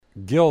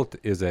Guilt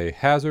is a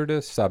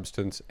hazardous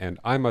substance, and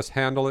I must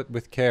handle it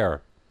with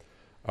care.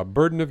 A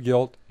burden of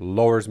guilt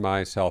lowers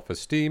my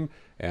self-esteem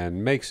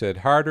and makes it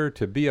harder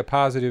to be a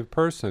positive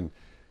person.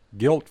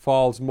 Guilt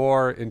falls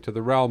more into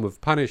the realm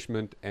of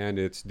punishment, and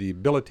its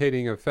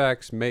debilitating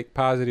effects make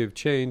positive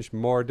change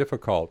more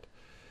difficult.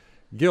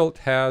 Guilt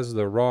has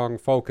the wrong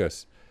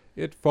focus.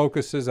 It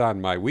focuses on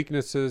my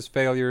weaknesses,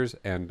 failures,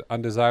 and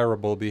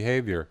undesirable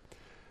behavior.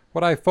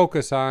 What I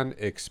focus on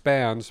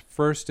expands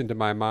first into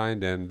my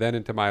mind and then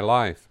into my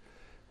life.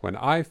 When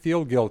I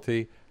feel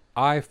guilty,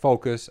 I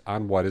focus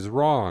on what is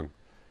wrong.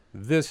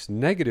 This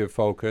negative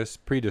focus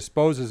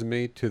predisposes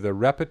me to the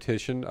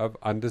repetition of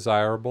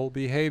undesirable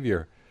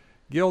behavior.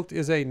 Guilt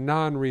is a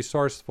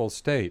non-resourceful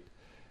state.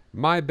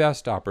 My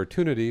best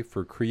opportunity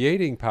for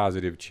creating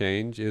positive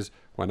change is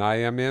when I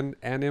am in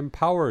an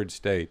empowered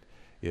state.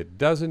 It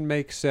doesn't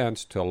make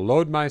sense to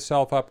load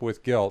myself up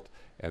with guilt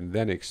and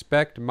then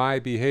expect my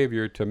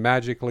behavior to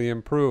magically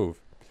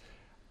improve.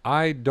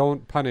 I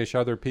don't punish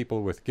other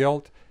people with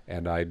guilt,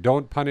 and I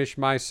don't punish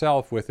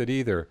myself with it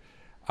either.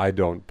 I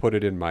don't put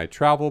it in my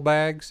travel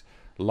bags.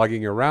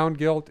 Lugging around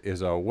guilt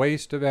is a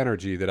waste of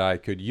energy that I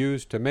could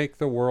use to make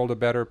the world a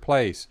better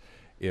place.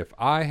 If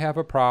I have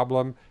a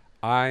problem,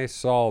 I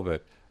solve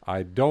it.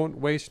 I don't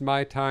waste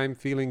my time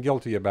feeling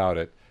guilty about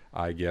it.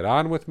 I get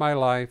on with my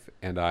life,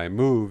 and I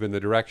move in the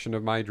direction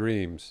of my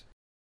dreams.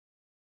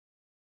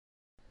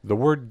 The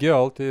word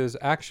guilt is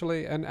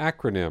actually an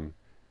acronym.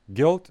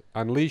 Guilt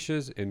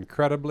unleashes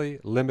incredibly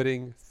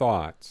limiting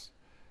thoughts.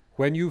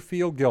 When you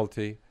feel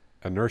guilty,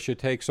 inertia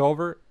takes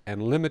over,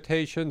 and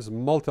limitations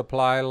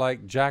multiply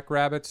like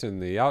jackrabbits in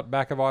the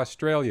outback of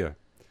Australia.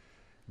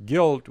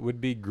 Guilt would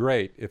be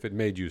great if it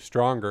made you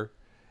stronger.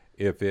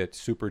 If it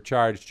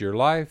supercharged your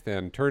life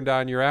and turned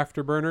on your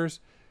afterburners,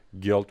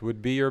 guilt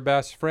would be your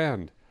best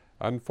friend.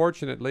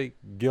 Unfortunately,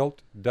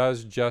 guilt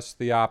does just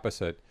the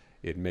opposite.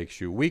 It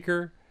makes you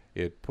weaker.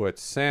 It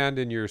puts sand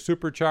in your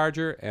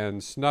supercharger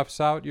and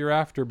snuffs out your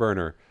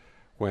afterburner.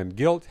 When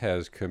guilt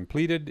has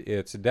completed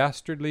its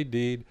dastardly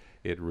deed,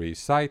 it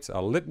recites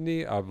a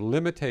litany of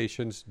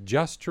limitations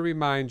just to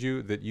remind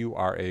you that you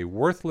are a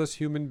worthless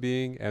human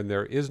being and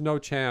there is no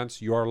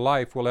chance your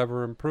life will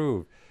ever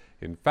improve.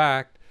 In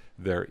fact,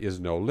 there is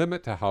no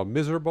limit to how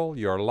miserable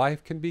your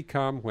life can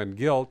become when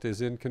guilt is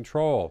in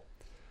control.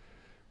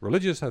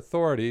 Religious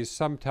authorities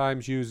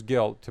sometimes use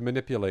guilt to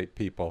manipulate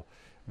people.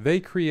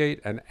 They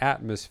create an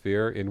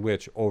atmosphere in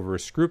which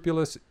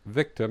over-scrupulous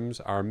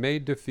victims are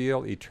made to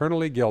feel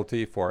eternally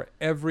guilty for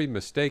every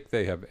mistake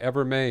they have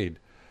ever made.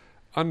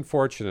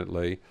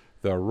 Unfortunately,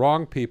 the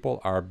wrong people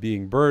are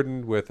being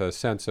burdened with a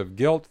sense of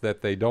guilt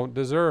that they don't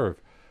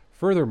deserve.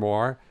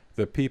 Furthermore,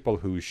 the people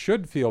who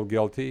should feel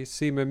guilty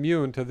seem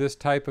immune to this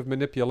type of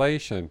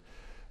manipulation.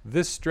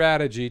 This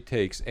strategy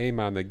takes aim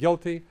on the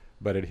guilty,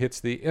 but it hits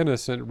the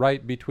innocent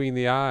right between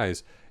the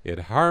eyes. It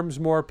harms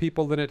more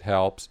people than it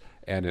helps,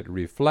 and it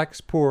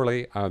reflects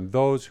poorly on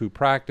those who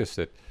practice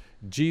it.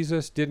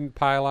 Jesus didn't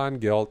pile on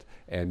guilt,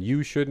 and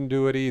you shouldn't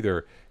do it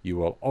either. You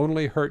will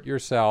only hurt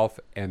yourself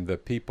and the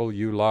people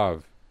you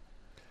love.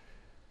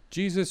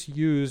 Jesus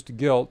used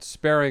guilt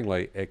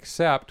sparingly,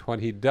 except when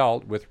he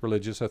dealt with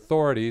religious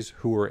authorities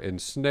who were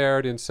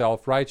ensnared in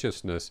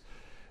self-righteousness.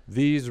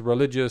 These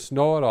religious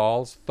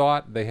know-it-alls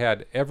thought they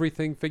had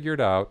everything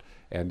figured out,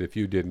 and if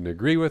you didn't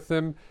agree with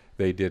them,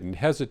 they didn't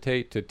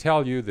hesitate to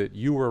tell you that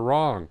you were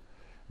wrong.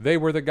 They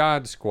were the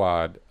God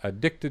Squad,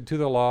 addicted to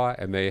the law,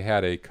 and they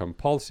had a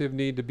compulsive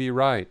need to be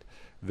right.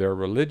 Their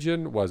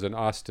religion was an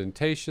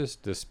ostentatious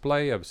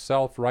display of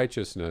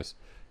self-righteousness.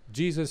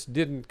 Jesus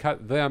didn't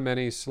cut them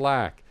any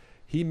slack.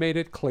 He made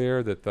it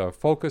clear that the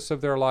focus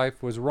of their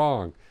life was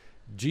wrong.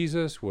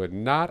 Jesus would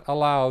not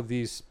allow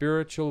these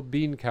spiritual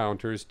bean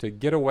counters to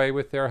get away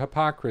with their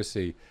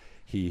hypocrisy.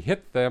 He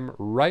hit them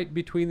right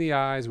between the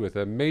eyes with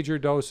a major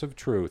dose of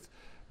truth.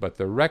 But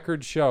the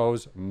record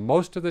shows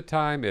most of the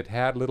time it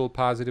had little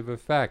positive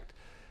effect.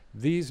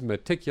 These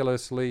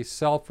meticulously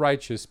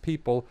self-righteous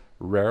people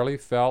rarely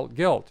felt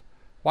guilt.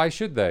 Why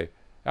should they?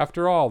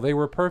 After all, they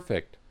were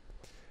perfect.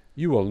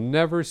 You will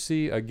never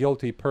see a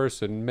guilty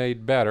person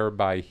made better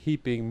by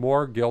heaping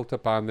more guilt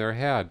upon their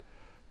head.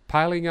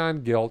 Piling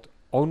on guilt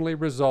only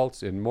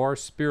results in more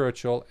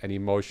spiritual and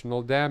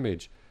emotional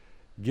damage.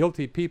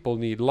 Guilty people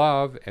need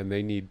love, and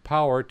they need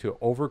power to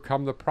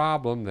overcome the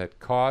problem that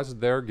caused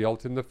their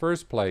guilt in the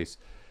first place.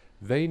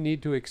 They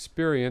need to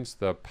experience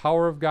the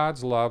power of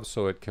God's love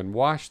so it can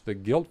wash the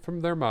guilt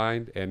from their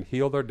mind and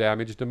heal their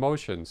damaged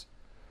emotions.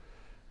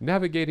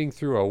 Navigating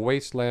through a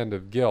wasteland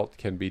of guilt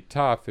can be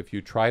tough if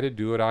you try to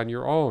do it on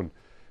your own.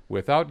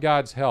 Without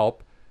God's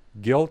help,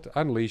 guilt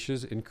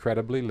unleashes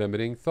incredibly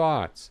limiting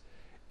thoughts.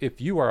 If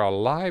you are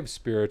alive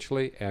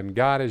spiritually and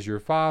God is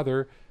your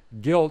Father,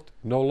 guilt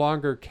no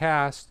longer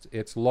casts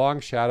its long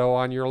shadow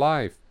on your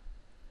life.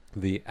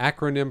 The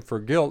acronym for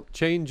guilt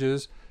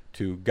changes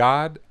to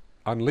God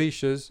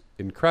unleashes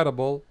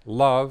incredible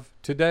love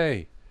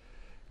today.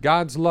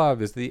 God's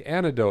love is the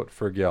antidote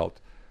for guilt.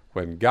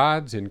 When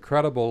God's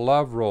incredible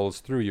love rolls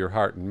through your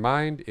heart and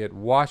mind, it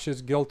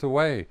washes guilt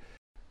away.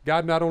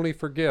 God not only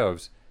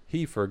forgives,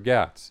 He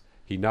forgets.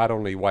 He not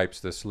only wipes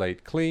the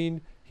slate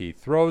clean, he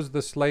throws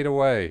the slate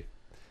away.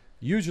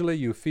 Usually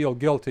you feel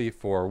guilty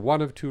for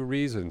one of two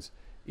reasons.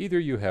 Either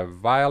you have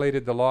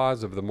violated the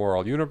laws of the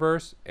moral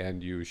universe,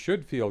 and you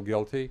should feel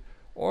guilty,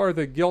 or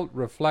the guilt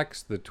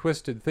reflects the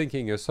twisted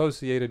thinking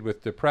associated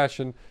with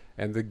depression,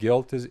 and the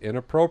guilt is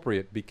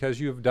inappropriate because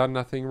you've done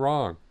nothing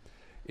wrong.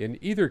 In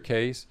either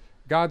case,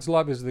 God's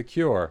love is the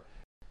cure.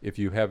 If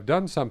you have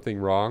done something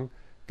wrong,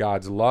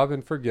 God's love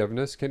and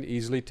forgiveness can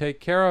easily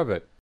take care of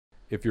it.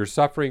 If you're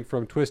suffering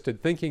from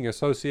twisted thinking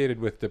associated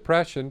with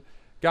depression,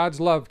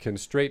 God's love can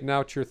straighten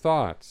out your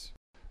thoughts.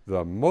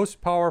 The most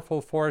powerful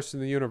force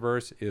in the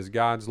universe is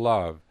God's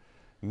love.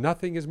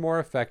 Nothing is more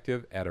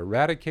effective at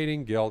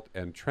eradicating guilt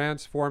and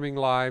transforming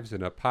lives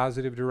in a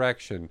positive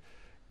direction.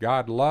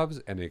 God loves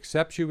and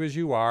accepts you as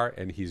you are,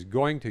 and He's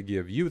going to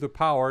give you the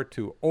power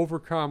to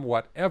overcome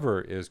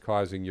whatever is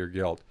causing your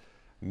guilt.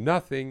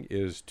 Nothing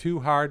is too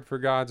hard for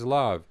God's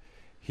love.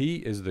 He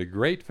is the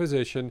great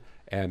physician,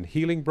 and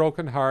healing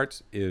broken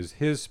hearts is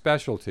His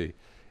specialty.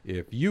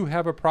 If you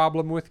have a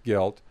problem with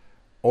guilt,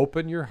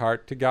 open your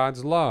heart to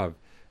God's love.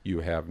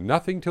 You have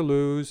nothing to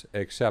lose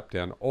except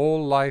an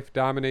old life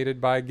dominated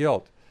by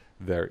guilt.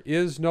 There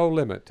is no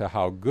limit to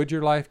how good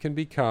your life can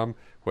become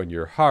when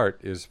your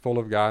heart is full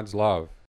of God's love.